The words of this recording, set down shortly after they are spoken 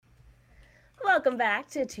Welcome back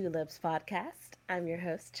to Two Lips Podcast. I'm your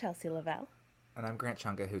host, Chelsea Lavelle. And I'm Grant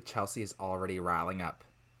Chunga, who Chelsea is already riling up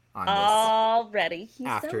on this Already. He's so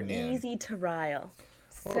afternoon. easy to rile.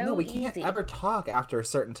 Well, no, So we can't easy. ever talk after a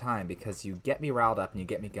certain time because you get me riled up and you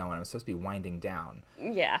get me going. I'm supposed to be winding down.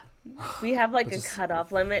 Yeah. We have like Which a is,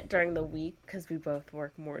 cutoff limit during the week because we both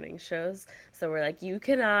work morning shows. So we're like, you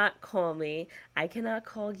cannot call me. I cannot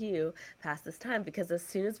call you past this time because as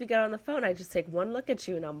soon as we get on the phone, I just take one look at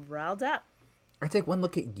you and I'm riled up. I take one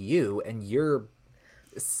look at you and your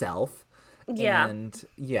self, Yeah. and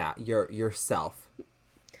yeah, yourself.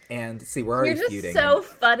 And see, we're You're already just feuding, and so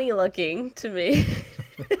funny looking to me.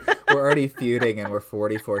 we're already feuding, and we're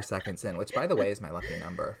 44 seconds in, which, by the way, is my lucky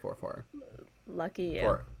number. 4-4. Lucky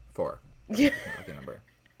you. 4-4. Yeah. My lucky number.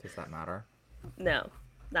 Does that matter? No,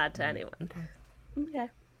 not to anyone. Okay. Okay.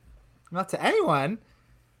 Not to anyone.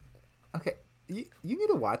 Okay, you need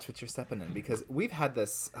to watch what you're stepping in because we've had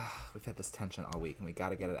this tension all week and we got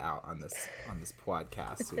to get it out on this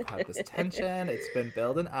podcast. We've had this tension. It's been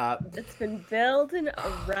building up. It's been building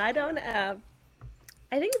right on up.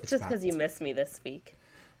 I think it's just about because you missed me this week.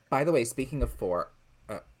 By the way, speaking of four,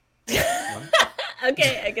 Okay,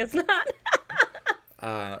 I guess not.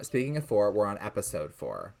 speaking of four, we're on episode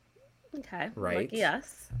 4. Okay, Right? lucky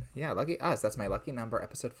us. Yeah, lucky us. That's my lucky number.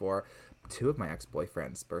 Episode 4. 2 of my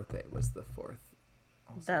ex-boyfriend's birthday was the 4th.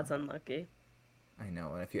 Also. That's unlucky. I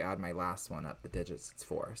know, and if you add my last one up, the digits, it's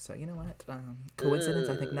 4. So you know what? Coincidence?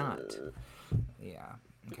 I think not. Yeah.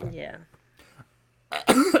 Okay. Yeah.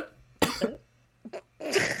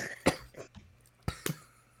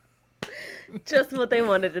 Just what they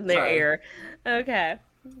wanted in their Sorry. ear. Okay.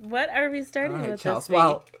 What are we starting All right, with Chels.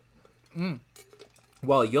 this week?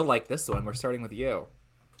 Well, you'll like this one. We're starting with you.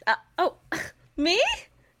 Oh, me?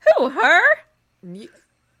 Who? Her? Y-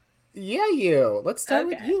 yeah, you. Let's start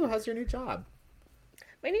with Okay. you. How's your new job?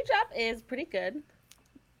 My new job is pretty good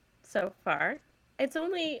so far. I've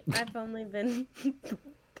only been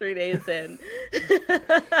 3 days in.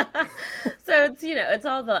 So it's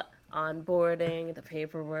all the onboarding, the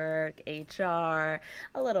paperwork, HR,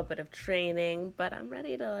 a little bit of training, but I'm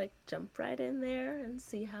ready to like jump right in there and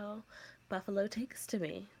see how Buffalo takes to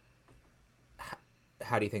me.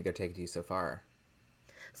 How do you think they're taking to you so far?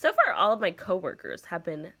 So far, all of my coworkers have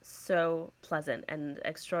been so pleasant and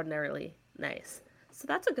extraordinarily nice. So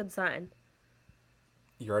that's a good sign.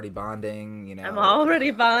 You're already bonding, I'm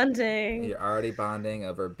already bonding. You're already bonding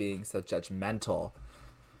over being so judgmental.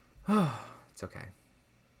 It's okay.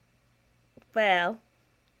 Well,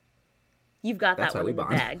 you've got That's that how one we in the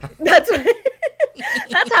bond. bag.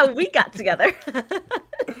 That's how we got together.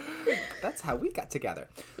 That's how we got together.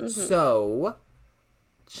 So,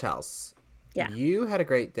 Chels, Yeah. you had a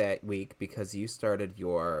great week because you started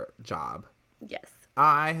your job. Yes.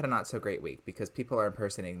 I had a not so great week because people are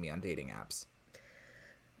impersonating me on dating apps.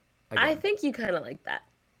 I Again. think you kind of like that.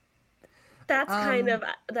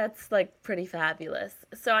 That's like pretty fabulous.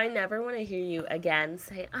 So I never want to hear you again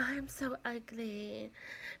say, I'm so ugly.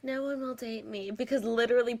 No one will date me. Because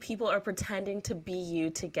literally people are pretending to be you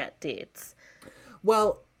to get dates.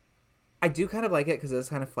 Well, I do kind of like it because it's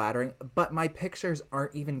kind of flattering, but my pictures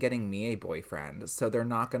aren't even getting me a boyfriend, so they're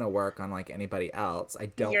not going to work on like anybody else. I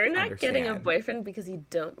don't You're not understand. getting a boyfriend because you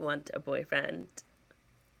don't want a boyfriend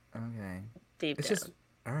Okay. deep It's down. just,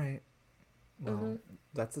 all right. Well,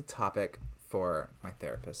 that's a topic for my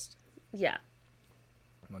therapist Yeah.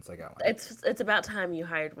 once I got one. It's about time you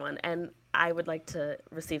hired one, and I would like to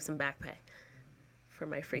receive some back pay for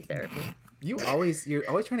my free therapy. You're always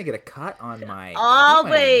trying to get a cut on my coin.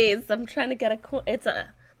 Always, I'm trying to get it's a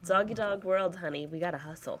doggy dog world, honey. We gotta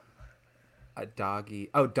hustle. A dog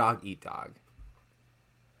eat dog.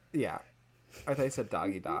 Yeah. I thought you said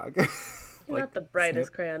doggy dog. You're not the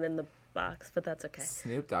brightest crayon in the box, but that's okay.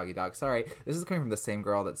 Snoop Doggy Dog. Sorry, this is coming from the same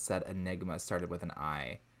girl that said Enigma started with an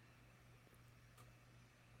I.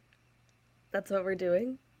 That's what we're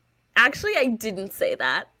doing. Actually, I didn't say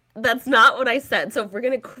that. That's not what I said. So if we're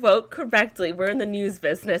gonna quote correctly, we're in the news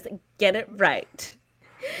business. Get it right.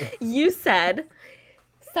 You said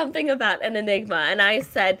something about an enigma, and I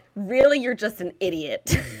said, really, you're just an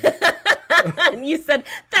idiot. And you said,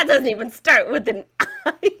 that doesn't even start with an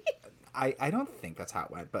I. I don't think that's how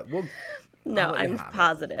it went, but we'll. No, I'll let you I'm have it.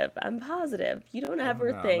 positive. I'm positive. You don't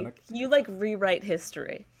ever no, I'm think. gonna- You like rewrite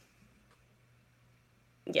history.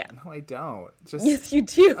 Yeah. No, I don't. Just Yes, you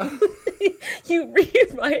do. You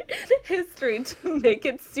rewrite history to make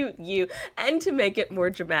it suit you and to make it more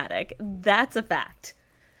dramatic. That's a fact.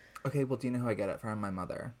 okay. Well, do you know who I get it from? My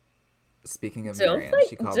mother. Speaking of Don't Marianne,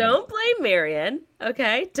 she called don't blame Marion.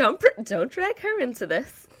 Okay, don't drag her into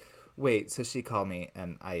this. me. Wait, so she called me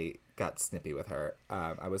and I got snippy with her.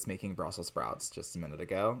 I was making Brussels sprouts just a minute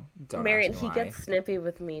ago. Don't ask Marion, me he why. gets snippy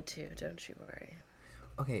with me too. Don't you worry.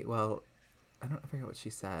 Okay, well, I forget what she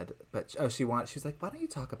said, but she was like, why don't you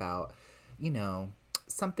talk about, you know,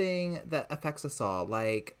 something that affects us all,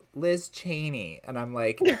 like Liz Cheney, and I'm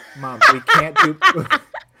like, Mom, we can't do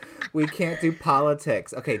we can't do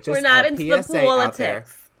politics. Okay, We're just not into the PSA out there.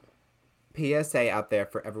 politics. PSA out there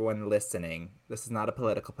for everyone listening. This is not a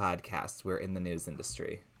political podcast. We're in the news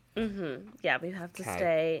industry. Yeah, we have to Okay.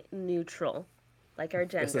 stay neutral, like our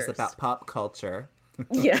This is genders. about pop culture.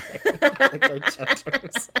 Yeah. Like our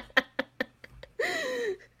genders.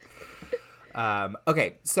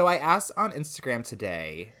 Okay, so I asked on Instagram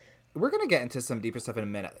today. We're gonna get into some deeper stuff in a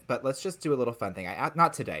minute, but let's just do a little fun thing.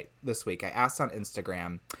 Not today, this week. I asked on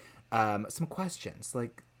Instagram some questions,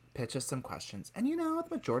 like pitch us some questions, and the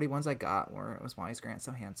majority ones I got were, "Was why is Grant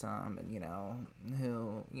so handsome?" and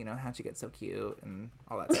how'd you get so cute and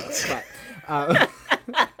all that stuff.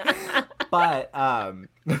 But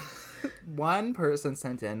one person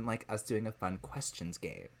sent in like us doing a fun questions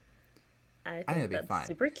game. I I think think it'd be that's fun.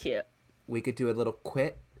 super cute. We could do a little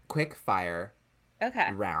quick fire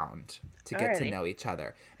Okay. round to get to Alrighty. know each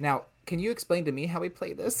other. Now, can you explain to me how we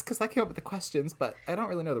play this? Because I came up with the questions, but I don't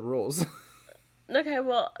really know the rules. Okay,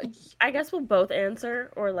 well, I guess we'll both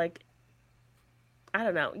answer, or like, I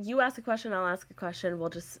don't know. You ask a question, I'll ask a question. We'll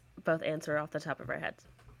just both answer off the top of our heads.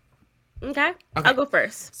 Okay? Okay. I'll go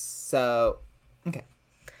first. So, okay.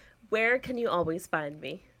 Where can you always find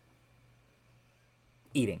me?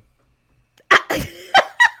 Eating.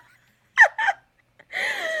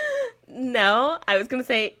 No, I was going to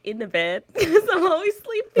say in the bed because I'm always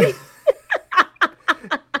sleepy.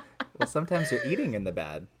 Well, sometimes you're eating in the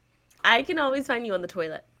bed. I can always find you on the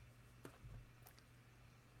toilet.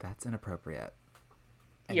 That's inappropriate.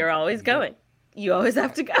 And You're always going. You always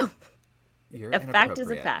have to go. You're A fact is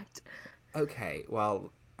a inappropriate. fact. Okay,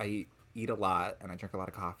 well, I eat a lot and I drink a lot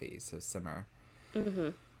of coffee, so simmer. Mm-hmm.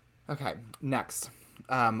 Okay, next.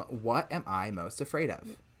 What am I most afraid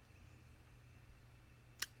of?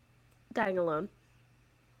 Dying alone.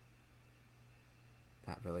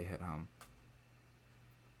 That really hit home.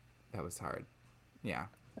 That was hard. Yeah,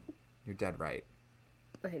 you're dead right.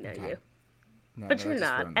 I know Okay. you. No, But that you're just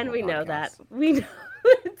not. ruined the And whole we know that. podcast. We know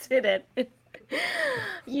it didn't.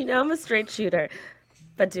 You know I'm a straight shooter.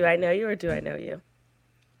 But do I know you or do I know you?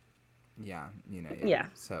 Yeah, you know. Yeah.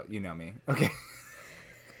 So you know me. Okay.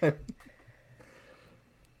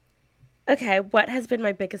 Okay, what has been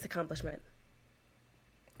my biggest accomplishment?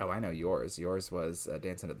 Oh, I know yours. Yours was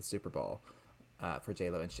dancing at the Super Bowl for J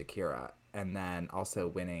Lo and Shakira, and then also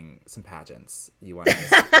winning some pageants. You won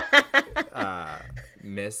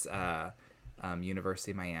Miss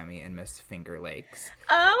University of Miami and Miss Finger Lakes.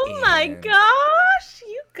 Oh my And gosh,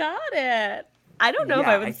 you got it. I don't know if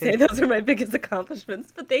yeah, I I would say think those are my biggest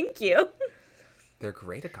accomplishments, but thank you. they're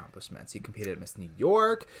great accomplishments. You competed at Miss New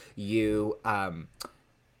York. You got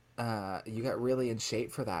really in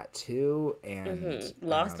shape for that too, and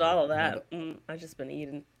Lost all of made that. I've just been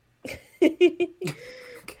eating. okay.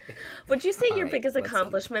 Would you say All your right, biggest let's.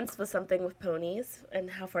 accomplishments was something with ponies and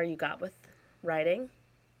how far you got with riding?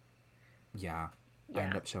 Yeah, I Yeah.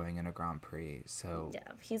 ended up showing in a Grand Prix, so Yeah,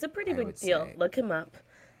 he's a pretty I big would deal. say, Look him up.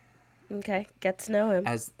 Okay, get to know him.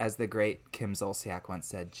 as the great Kim Zolciak once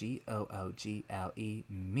said, Google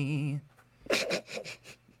me.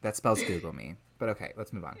 That spells Google me. But okay,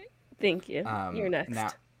 let's move on. Thank you. You're next. Now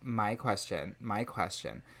my question.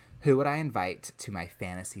 Who would I invite to my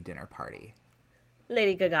fantasy dinner party?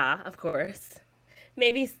 Lady Gaga, of course.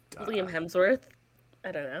 Maybe Duh. Liam Hemsworth.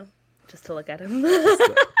 I don't know. Just to look at him. Just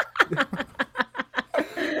to,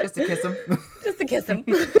 just to kiss him. Just to kiss him.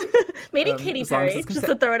 Maybe Katy As long as Perry, it's just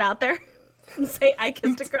to throw it out there and say, I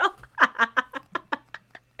kissed a girl. I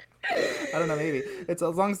don't know, maybe. It's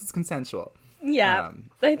as long as it's consensual. Yeah,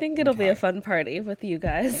 I think it'll be a Okay. fun party with you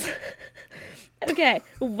guys. Okay,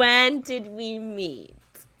 when did we meet?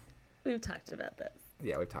 We've talked about this.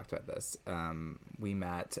 Yeah, we've talked about this. We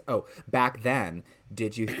met. Oh, back then,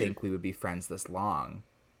 did you think we would be friends this long?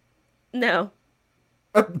 No.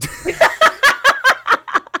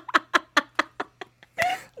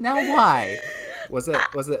 Now why? Was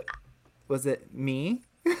it me?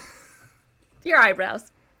 Your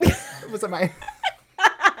eyebrows. Was it my?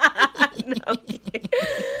 No, I'm kidding.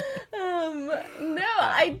 No,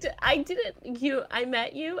 I didn't. I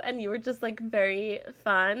met you and you were just like very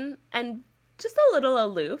fun and just a little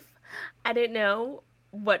aloof. I didn't know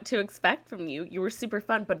what to expect from you. You were super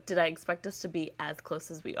fun, but did I expect us to be as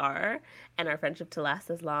close as we are and our friendship to last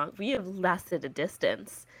as long? We have lasted a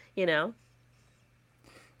distance, you know?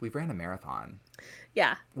 We ran a marathon.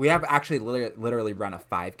 Yeah. We have actually literally run a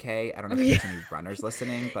 5K. I don't know if Yeah. there's any runners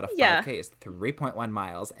listening, but a Yeah. Mm-hmm. is 3.1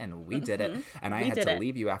 miles, and we did it. And I We had did to it.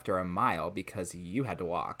 leave you after a mile because you had to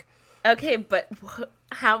walk. Okay, but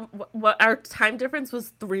what our time difference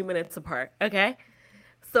was 3 minutes apart. Okay,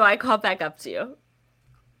 so I caught back up to you.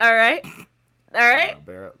 All right, all right.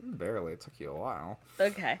 Barely. It took you a while.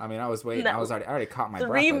 Okay. I mean, I was waiting. No, I already caught my breath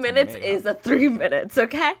three by the time you minutes made is up. a 3 minutes.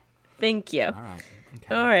 Okay. Thank you. All right.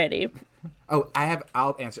 Okay. Alrighty. Oh,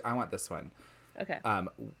 I'll answer. I want this one. Okay.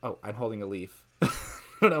 Oh, I'm holding a leaf. I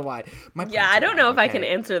don't know why. My Yeah, plants I are don't dying, know if I can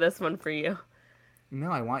okay? answer this one for you. No,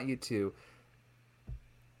 I want you to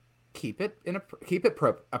keep it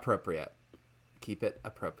appropriate. Keep it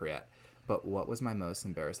appropriate. But what was my most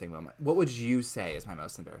embarrassing moment? What would you say is my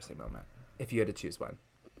most embarrassing moment if you had to choose one?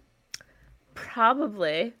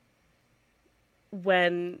 Probably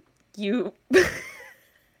when you.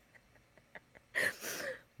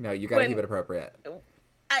 No, you got to When keep it appropriate.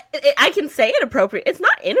 I can say it appropriate. It's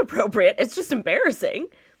not inappropriate. It's just embarrassing.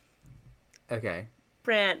 Okay.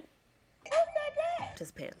 Brant.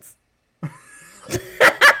 Just pants.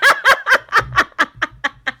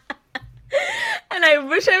 And I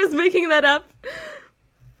wish I was making that up,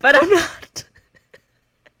 but I'm not.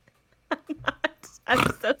 I'm not. I'm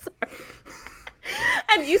so sorry.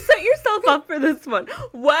 And you set yourself up for this one.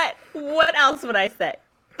 What else would I say?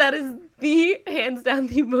 That is the hands down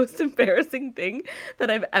the most embarrassing thing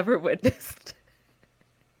that I've ever witnessed.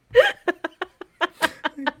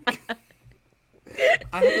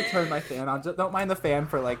 I have to turn my fan on. Just don't mind the fan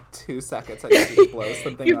for like 2 seconds. I just need to blow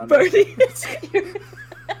something You're on burning.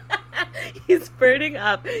 He's burning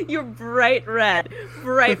up. You're bright red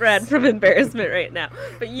from embarrassment right now.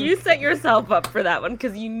 But you set yourself up for that one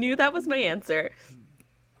because you knew that was my answer.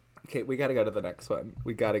 Okay, we got to go to the next one.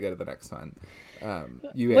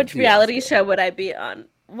 Which reality show would I be on?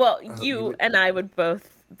 Well, you you would- and I would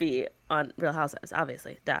both be on Real Housewives,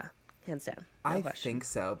 obviously. Duh. Hands down. No I question. think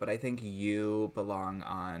so, but I think you belong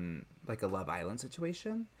on like a Love Island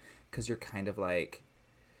situation because you're kind of like,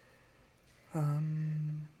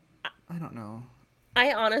 I don't know.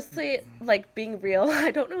 I honestly, like, being real, I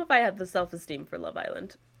don't know if I have the self-esteem for Love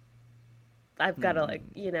Island. I've got to, like,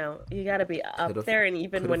 you got to be up Could've- there, and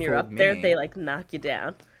even could've when you're fooled up there, me. they, like, knock you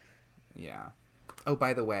down. Yeah. Oh,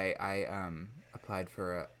 by the way, I applied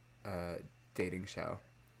for a dating show.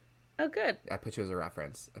 Oh, good. I put you as a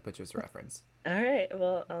reference. All right.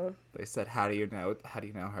 Well, They said, "How do you know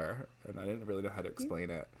her?" And I didn't really know how to explain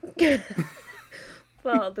it.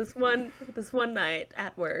 well, this one night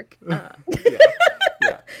at work, Yeah.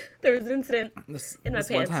 there was an incident This in my one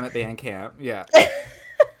pants. time at band camp. Yeah. Okay.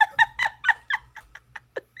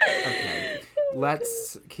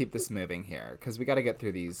 Let's keep this moving here because we got to get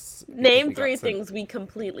through these. because Name we got 3 some- things we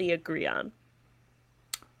completely agree on.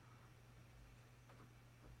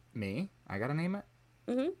 Me? I gotta name it.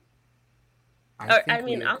 Mhm. I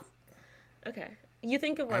think Okay. You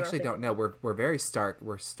think of I one. actually don't know. We're very stark.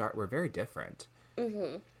 We're very different.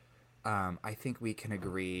 Mm-hmm. I think we can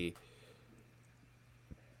agree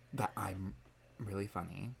that I'm really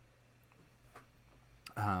funny.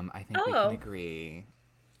 I think we Oh. can agree.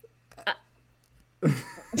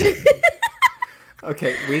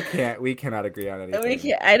 Okay, we cannot agree on anything. We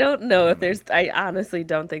can't. I don't know if there's. I honestly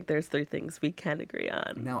don't think there's 3 things we can agree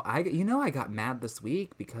on. No, I got mad this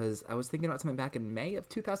week because I was thinking about something back in May of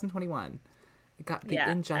 2021. It got the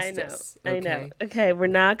injustice. I know. Okay, we're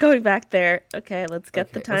not going back there. Okay, let's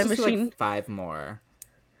get the Okay, time let's just do, machine. like 5 more.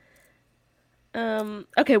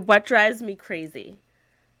 Okay, what drives me crazy?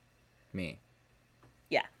 Me.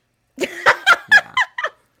 Yeah. Yeah.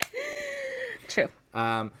 True.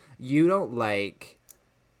 You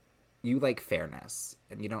like fairness,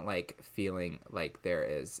 and you don't like feeling like there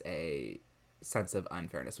is a sense of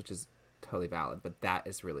unfairness, which is totally valid, but that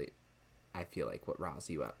is really, I feel like, what riles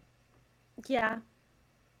you up. Yeah.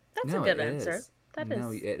 That's No, a good it answer. is. That is.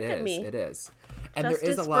 No, it Look at is. me. It is. And there is a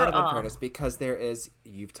Justice lot for of all. unfairness because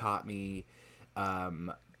you've taught me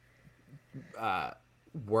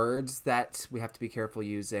words that we have to be careful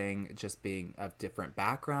using, just being of different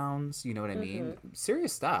backgrounds. You know what I mean?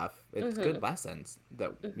 Serious stuff. It's good lessons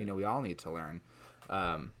that, we all need to learn.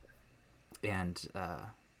 And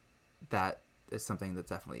that is something that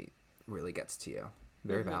definitely really gets to you.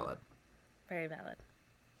 Very valid. Very valid.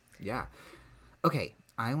 Yeah. Okay.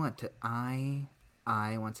 I want to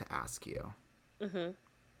ask you.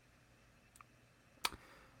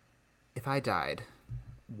 If I died,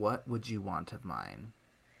 what would you want of mine?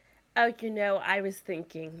 Oh, I was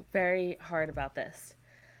thinking very hard about this.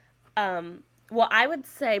 Well, I would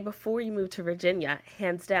say before you moved to Virginia,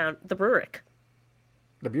 hands down, the Burek.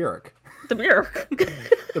 The Bjork. The Burek.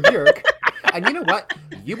 The Bjork. And you know what?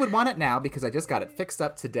 You would want it now because I just got it fixed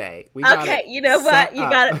up today. We got Okay, it you know what? set You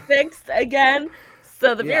got up. it fixed again.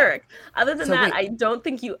 So the Yeah. Burek. Other than So that, wait, I don't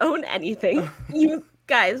think you own anything. You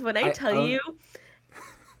guys, when I I tell own. you,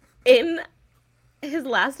 in his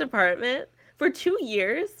last apartment for 2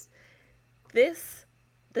 years, this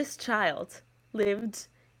this child lived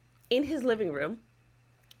in his living room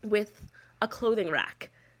with a clothing rack.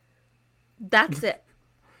 That's it.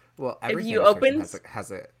 Well, If every you famous person opened,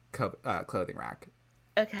 has a clothing rack.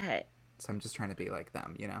 okay, So I'm just trying to be like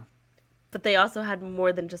them, you know. but they also had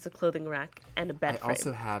more than just a clothing rack and a I bed also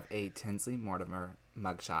frame. have a Tinsley Mortimer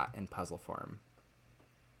mugshot in puzzle form.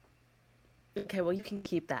 Okay, well you can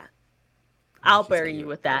keep that. Oh, I'll she's bury you cute.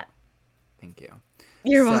 with that. Thank you.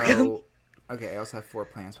 You're welcome. So, okay, I also have 4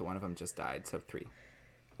 plants, but one of them just died, so 3.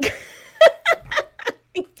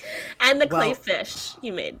 And the clay Well, fish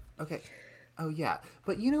you made. okay. Oh yeah,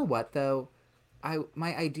 but you know what though?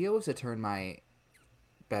 My idea was to turn my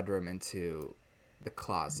bedroom into the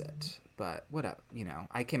closet, but whatever. You know,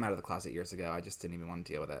 I came out of the closet years ago. I just didn't even want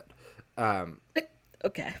to deal with it. Um,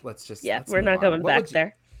 Okay. Yeah, let's we're move not on. going What back would you?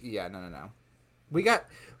 there. Yeah, no, no, no. We got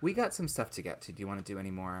we got some stuff to get to. Do you want to do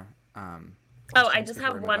any more Oh, I questions just before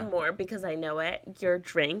have we move one on? more because I know it. Your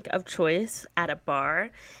drink of choice at a bar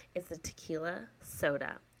is a tequila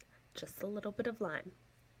soda. Just a little bit of lime.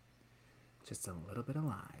 Just a little bit of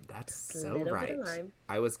lime. That's Just a so little bit of right. lime.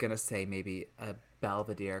 I was gonna say maybe a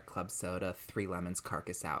Belvedere Club Soda, 3 lemons,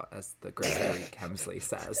 carcass out, as the great Tariq Hemsley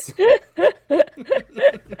says.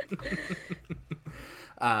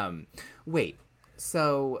 um, wait.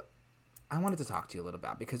 So I wanted to talk to you a little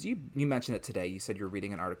about because you mentioned it today. You said you were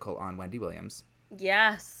reading an article on Wendy Williams.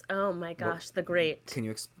 Yes. Oh my What gosh, the great. can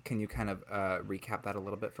you kind of recap that a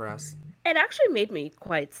little bit for us? It actually made me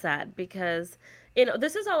quite sad because,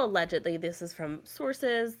 this is all allegedly. This is from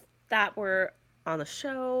sources that were on the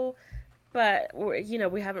show, but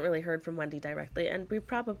we haven't really heard from Wendy directly, and we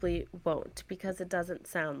probably won't because it doesn't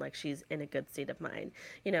sound like she's in a good state of mind.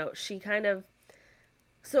 She kind of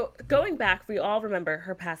So going back, we all remember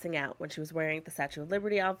her passing out when she was wearing the Statue of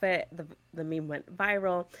Liberty outfit. The meme went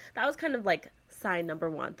viral. That was kind of like sign number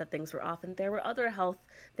one that things were off, and there were other health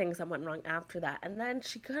things that went wrong after that. And then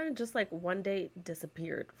she kind of just like one day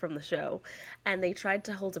disappeared from the show, and they tried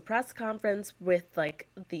to hold a press conference with like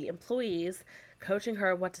the employees coaching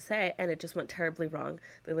her what to say, and it just went terribly wrong.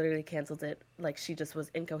 They literally canceled it. Like she just was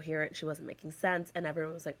incoherent. She wasn't making sense, and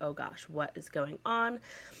everyone was like, "Oh gosh, what is going on?"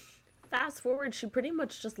 Fast forward, she pretty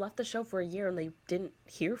much just left the show for a year and they didn't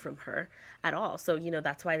hear from her at all. So,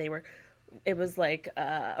 that's why it was like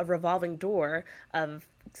a revolving door of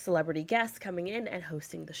celebrity guests coming in and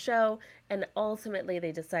hosting the show. And ultimately,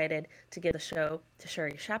 they decided to give the show to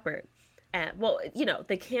Sherry Shepherd. And, well,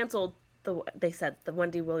 they canceled they said the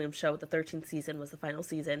Wendy Williams show, the 13th season was the final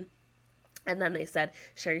season. And then they said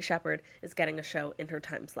Sherry Shepherd is getting a show in her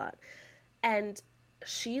time slot. And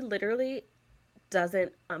she literally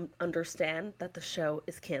doesn't understand that the show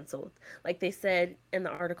is canceled. Like they said in the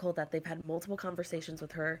article that they've had multiple conversations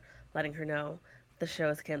with her, letting her know the show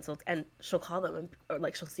is canceled, and she'll call them or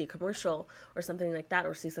like she'll see a commercial or something like that,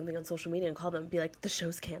 or see something on social media and call them and be like, the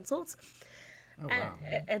show's canceled. Oh And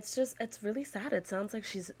wow. it's really sad. It sounds like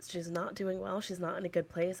she's not doing well. She's not in a good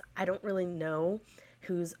place. I don't really know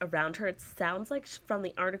who's around her. It sounds like from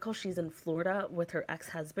the article she's in Florida with her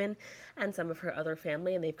ex-husband and some of her other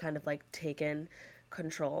family, and they've kind of like taken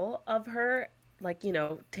control of her, like,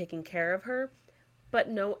 taking care of her. But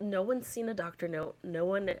no one's seen a doctor. No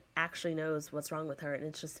one actually knows what's wrong with her, and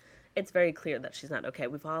it's very clear that she's not okay.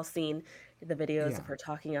 We've all seen the videos Yeah. of her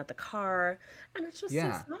talking out the car, and it's just so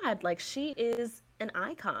Yeah. sad. Like she is an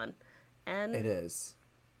icon, It and is.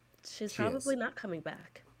 she's She probably is. not coming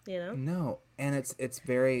back. You know? No, and it's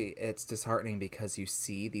disheartening because you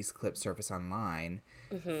see these clips surface online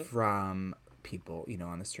Mhm. from people,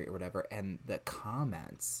 on the street or whatever, and the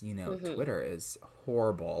comments, Mhm. Twitter is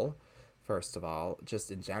horrible, first of all, just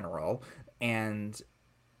in general, and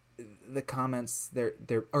the comments they're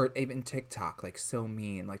or even TikTok like so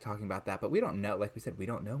mean like talking about that, but we don't know, like we said, we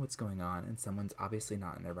don't know what's going on, and someone's obviously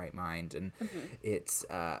not in their right mind. And Mhm. it's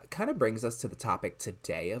kind of brings us to the topic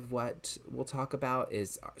today of what we'll talk about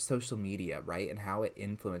is social media, right, and how it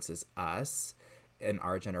influences us in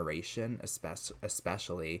our generation,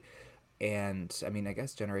 especially. And I mean, I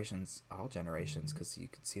guess all generations, because you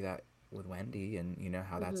could see that with Wendy, and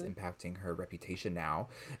how that's Mhm. impacting her reputation now.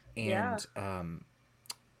 Yeah. And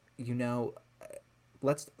you know,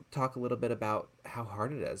 let's talk a little bit about how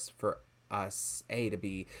hard it is for us to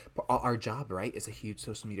be our job, right, is a huge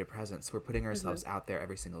social media presence. We're putting Mhm. ourselves out there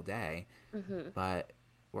every single day, Mhm. but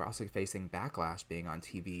we're also facing backlash being on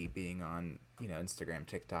TV, being on, Instagram,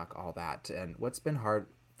 TikTok, all that. And what's been hard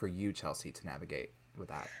for you, Chelsea, to navigate with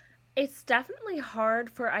that? It's definitely hard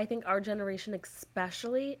for, I think, our generation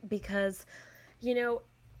especially because, you know,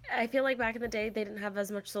 I feel like back in the day they didn't have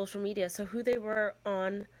as much social media. So who they were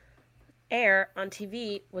on air on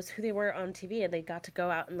TV was who they were on TV, and they got to go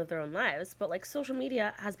out and live their own lives. But like social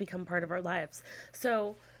media has become part of our lives.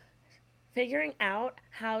 So figuring out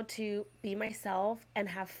how to be myself and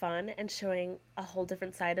have fun and showing a whole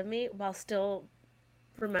different side of me while still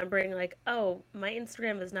remembering like, oh, my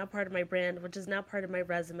Instagram is now part of my brand, which is now part of my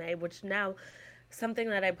resume, which now something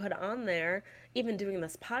that I put on there, even doing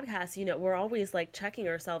this podcast, we're always like checking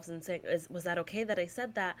ourselves and saying, was that okay that I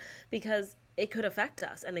said that? Because it could affect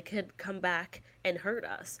us and it could come back and hurt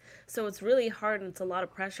us. So it's really hard and it's a lot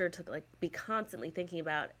of pressure to like be constantly thinking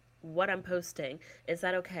about what I'm posting. Is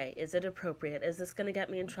that okay? Is it appropriate? Is this going to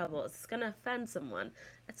get me in trouble? Is this going to offend someone?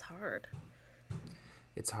 It's hard.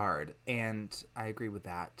 It's hard. And I agree with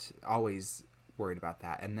that. Always worried about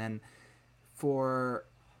that. And then for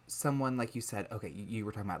someone like you said, okay, you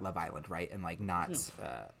were talking about Love Island, right? And like not,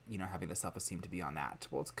 having the self esteem to be on that.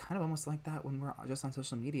 Well, it's kind of almost like that when we're just on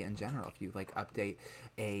social media in general. If you like update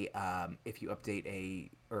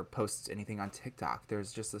a or post anything on TikTok,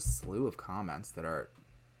 there's just a slew of comments that are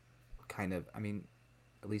kind of, I mean,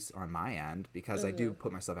 at least on my end, because I do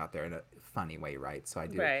put myself out there in a funny way, right? So I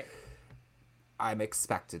do. Right. I'm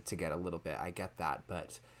expected to get a little bit. I get that,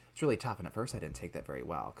 but it's really tough. And at first, I didn't take that very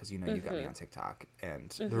well because you got me on TikTok, and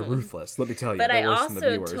they're ruthless. Let me tell you, But I they're worse than the also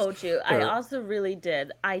viewers. told you, I also really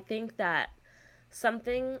did. I think that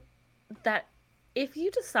something that if you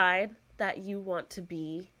decide that you want to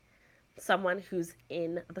be someone who's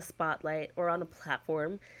in the spotlight or on a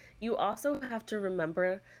platform, you also have to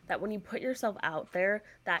remember that when you put yourself out there,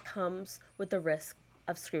 that comes with the risk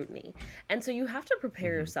of scrutiny. And so you have to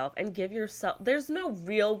prepare yourself and give yourself, there's no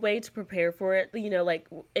real way to prepare for it. Like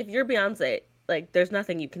if you're Beyonce, like there's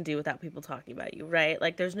nothing you can do without people talking about you, right?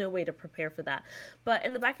 Like there's no way to prepare for that. But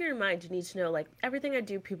in the back of your mind, you need to know like everything I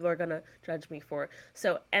do, people are going to judge me for.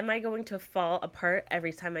 So am I going to fall apart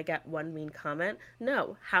every time I get one mean comment?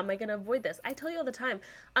 No. How am I going to avoid this? I tell you all the time,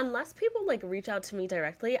 unless people like reach out to me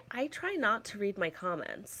directly, I try not to read my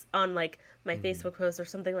comments on like my Facebook post or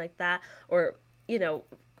something like that, or you know,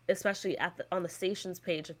 especially on the station's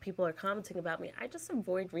page, if people are commenting about me, I just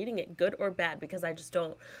avoid reading it, good or bad, because I just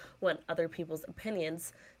don't want other people's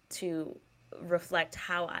opinions to reflect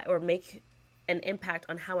how I or make an impact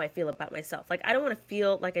on how I feel about myself. Like I don't want to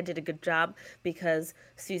feel like I did a good job because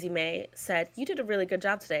Susie May said you did a really good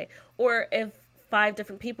job today, or if five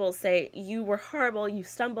different people say you were horrible, you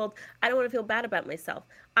stumbled, I don't want to feel bad about myself.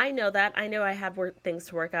 I know that. I know I have things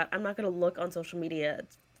to work out. I'm not going to look on social media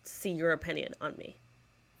see your opinion on me.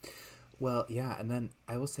 Well, yeah, and then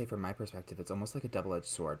I will say from my perspective, it's almost like a double-edged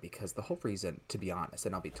sword because the whole reason, to be honest,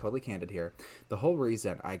 and I'll be totally candid here, the whole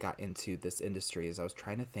reason I got into this industry is I was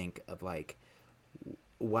trying to think of like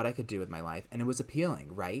what I could do with my life, and it was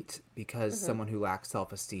appealing, right? Because someone who lacks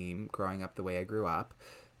self-esteem, growing up the way I grew up,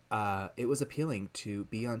 it was appealing to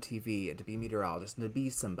be on TV and to be a meteorologist and to be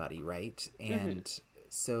somebody, right? And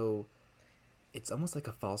so it's almost like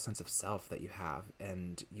a false sense of self that you have,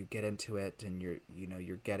 and you get into it and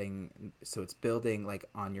you're getting, so it's building like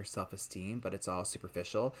on your self-esteem, but it's all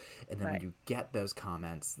superficial. And then when Right. you get those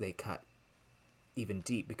comments, they cut even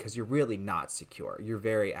deep because you're really not secure. You're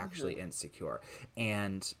very actually insecure.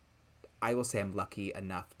 And I will say I'm lucky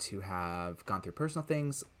enough to have gone through personal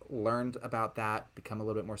things, learned about that, become a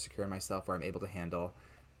little bit more secure in myself where I'm able to handle,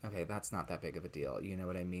 okay, that's not that big of a deal. You know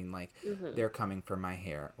what I mean? Like they're coming for my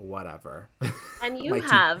hair, whatever. And you My two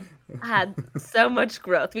have had so much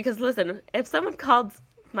growth because listen, if someone called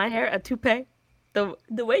my hair a toupee, the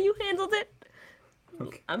way you handled it,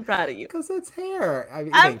 okay. I'm proud of you. Because it's hair. I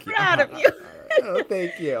mean, I'm thank you. proud of you. Oh,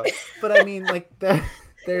 thank you. But I mean, like,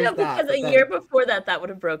 there's No, that. because But a then year before that, that would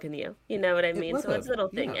have broken you. You know what I it mean? would So it's have. a little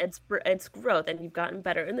thing. Yeah. It's growth, and you've gotten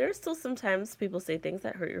better. And there's still sometimes people say things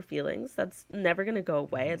that hurt your feelings. That's never gonna go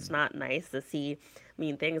away. It's not nice to see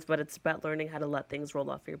mean things, but it's about learning how to let things roll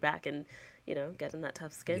off your back and getting that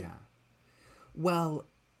tough skin. Yeah. Well,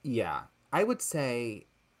 yeah. I would say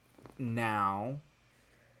now,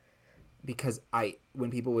 because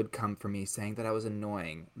when people would come for me saying that I was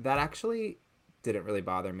annoying, that actually didn't really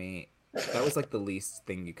bother me. That was like the least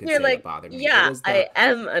thing you could You're say that like, bothered me. It yeah, was I the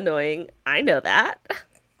am annoying. I know that.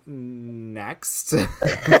 next.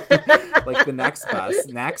 Like the next bus.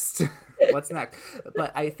 Next. What's next?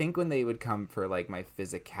 But I think when they would come for like my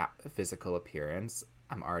physical appearance,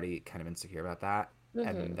 I'm already kind of insecure about that.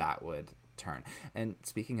 And then that would turn. And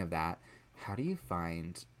speaking of that, how do you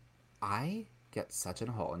find I get such in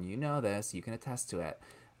a hole, and you know this, you can attest to it,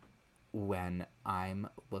 when I'm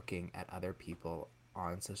looking at other people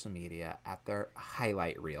on social media at their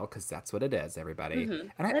highlight reel, because that's what it is, everybody. Mm-hmm.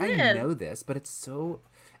 And It I is. know this, but it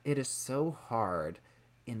is so hard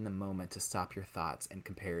in the moment to stop your thoughts and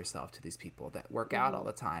compare yourself to these people that work out all Mm-hmm.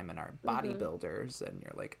 the time and are Mm-hmm. bodybuilders, and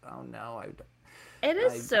you're like, oh no, It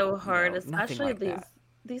is so hard, nothing especially like that.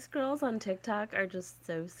 these girls on TikTok are just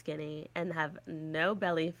so skinny and have no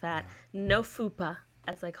belly fat, Yeah. no fupa,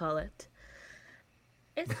 as I call it.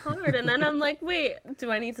 It's hard. And then I'm like, wait,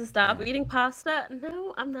 do I need to stop Yeah. eating pasta?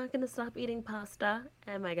 No, I'm not going to stop eating pasta.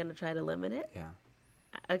 Am I going to try to limit it? Yeah.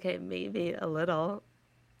 Okay, maybe a little.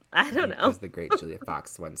 I don't know. As the great Julia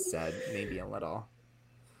Fox once said, maybe a little,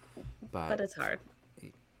 But but it's hard.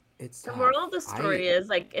 it's The moral tough. of the I story is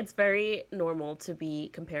like it's very normal to be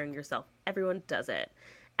comparing yourself. Everyone does it.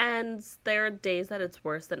 And there are days that it's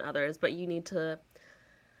worse than others, but you need to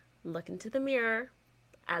look into the mirror,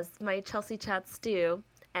 as my Chelsea chats do,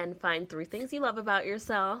 and find three things you love about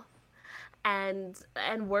yourself and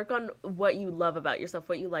work on what you love about yourself,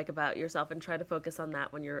 what you like about yourself, and try to focus on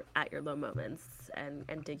that when you're at your low moments and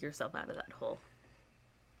dig yourself out of that hole.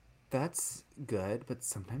 That's good, but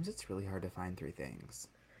sometimes it's really hard to find three things.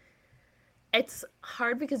 It's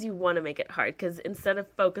hard because you want to make it hard because instead of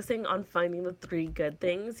focusing on finding the three good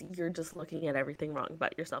things, you're just looking at everything wrong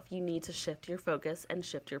about yourself. You need to shift your focus and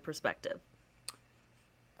shift your perspective.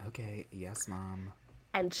 Okay, yes, mom.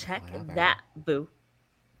 And check Whatever. that, boo.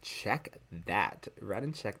 Check that. Read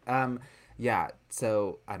and check. Yeah.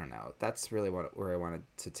 So I don't know. That's really where I wanted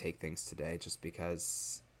to take things today, just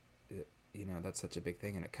because, that's such a big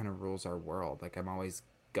thing, and it kind of rules our world. Like I'm always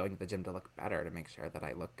going to the gym to look better, to make sure that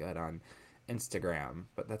I look good on Instagram,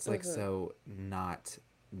 but that's like Mm-hmm. so not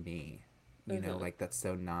me. Mm-hmm. Like that's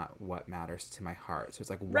so not what matters to my heart. So it's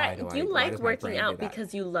like, Right. You why like does my working brain do out that?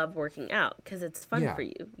 because you love working out because it's fun Yeah. for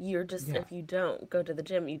you. You're just, Yeah. if you don't go to the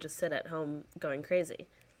gym, you just sit at home going crazy.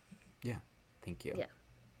 Yeah. Thank you. Yeah.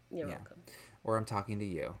 You're Yeah. welcome. Or I'm talking to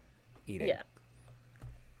you, eating. Yeah.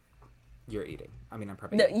 You're eating. I mean, I'm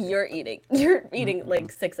probably No, eating too. you're eating. You're eating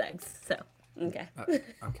like 6 eggs. So, okay. Uh,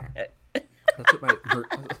 okay. That's what my.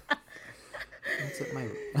 That's what my.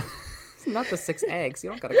 Not the 6 eggs.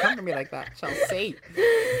 You don't gotta come to me like that, Chelsea.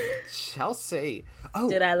 Chelsea. Oh,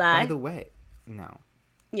 Did I by lie? the way, no.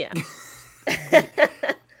 Yeah. wait,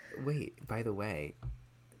 wait. By the way,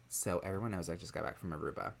 so everyone knows I just got back from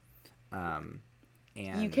Aruba, You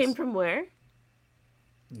and came from where?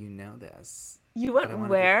 you know this, You but went I wanted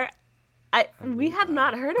to where? We have Aruba.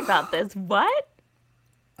 not heard about this. What?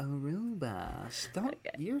 Aruba. Don't.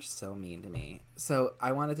 Okay. You're so mean to me. So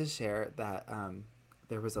I wanted to share that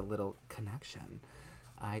there was a little connection.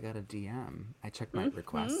 I got a DM. I checked my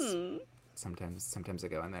requests Hmm. sometimes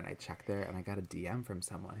ago, and then I checked there, and I got a DM from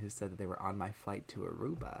someone who said that they were on my flight to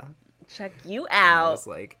Aruba, Check you and I out. was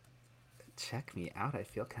like, check me out. I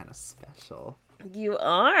feel kind of special. You It was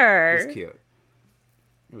are. cute.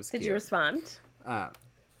 It was Did you cute. respond? Uh,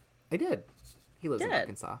 I did. He lives in Good.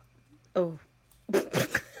 Arkansas. Oh.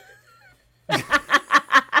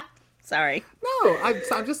 Sorry. No,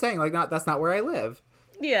 I'm just saying, like, not that's not where I live.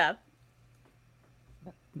 Yeah.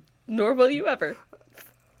 Nor will you ever.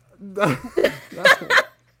 No.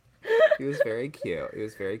 He was very cute. He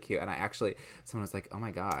was very cute. And someone was like, oh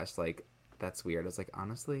my gosh, like, that's weird. I was like,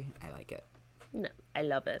 honestly, I like it. No, I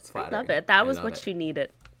love it. It's I love flattering. it. That I was love what it. you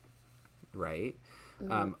needed. Right?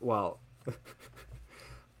 Well,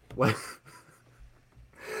 well,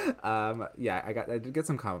 yeah, I did get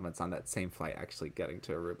some compliments on that same flight actually getting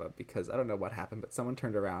to Aruba, because I don't know what happened, but someone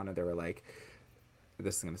turned around and they were like,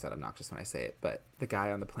 this is going to sound obnoxious when I say it, but the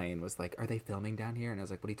guy on the plane was like, are they filming down here? And I was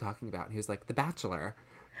like, what are you talking about? And he was like, The Bachelor.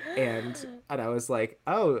 And I was like,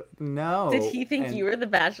 oh no. Did he think And you were the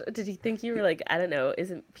bachelor? Did he think you were like, I don't know,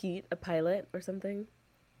 isn't Pete a pilot or something?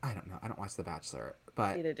 I don't know. I don't watch The Bachelor,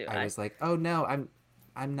 but Neither do I I. was like, oh no,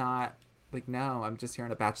 I'm not, like, no, I'm just here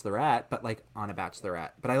on a bachelorette, but like on a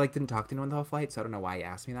bachelorette. But I like didn't talk to anyone the whole flight, so I don't know why he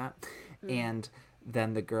asked me that. And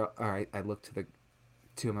then the girl, all right, I looked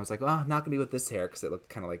to him. I was like, oh, I'm not gonna be with this hair because it looked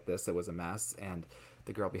kind of like this. It was a mess. And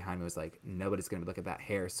the girl behind me was like, nobody's gonna look at that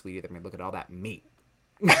hair, sweetie. They're gonna look at all that meat.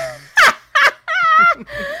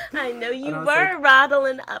 I know And you I was were like,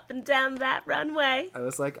 rattling up and down that runway.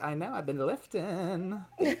 I know, I've been lifting.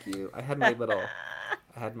 Thank you. I had my little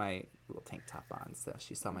tank top on, so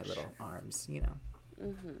she saw my little arms,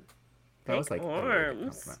 That was Big like a really good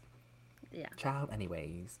arms. compliment. Yeah. Child,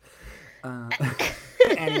 anyways. Uh,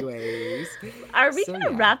 anyways. Are we So,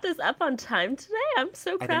 gonna yeah. wrap this up on time today? I'm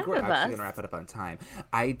so I proud think we're of actually us. going to wrap it up on time.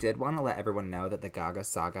 I did want to let everyone know that the Gaga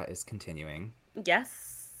saga is continuing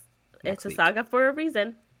Yes. next It's a week. saga for a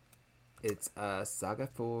reason. It's a saga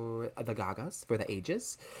for the Gagas, for the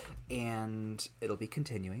ages, and it'll be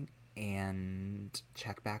continuing. And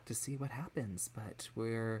check back to see what happens. But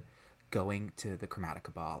we're going to the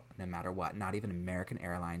Chromatica Ball no matter what. Not even American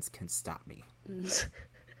Airlines can stop me.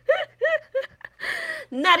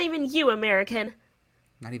 Not even you, American.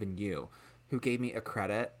 Not even you, who gave me a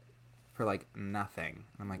credit for like nothing.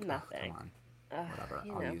 I'm like, Nothing. oh, come on, whatever,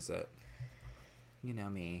 I'll use it. You know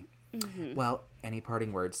me. Mm-hmm. Well, any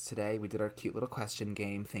parting words today? We did our cute little question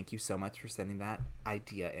game. Thank you so much for sending that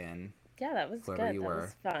idea in. Yeah, that was Whoever good. you That were.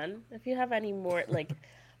 was fun. If you have any more like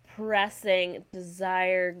pressing,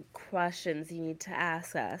 desired questions you need to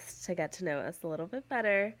ask us to get to know us a little bit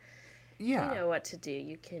better, you Yeah. know what to do.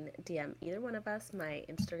 You can DM either one of us. My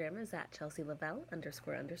Instagram is at Chelsea Lavelle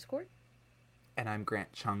 __. And I'm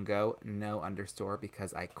Grant Chungo, no underscore,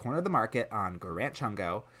 because I cornered the market on Grant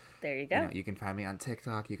Chungo. There you You go. know, you can find me on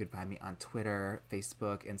TikTok. You can find me on Twitter,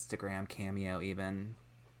 Facebook, Instagram, Cameo, even.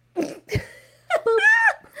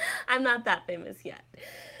 I'm not that famous yet.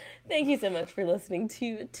 Thank you so much for listening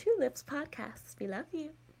to Two Lips Podcast. We love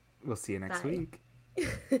you. We'll see you next Bye.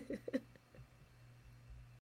 week.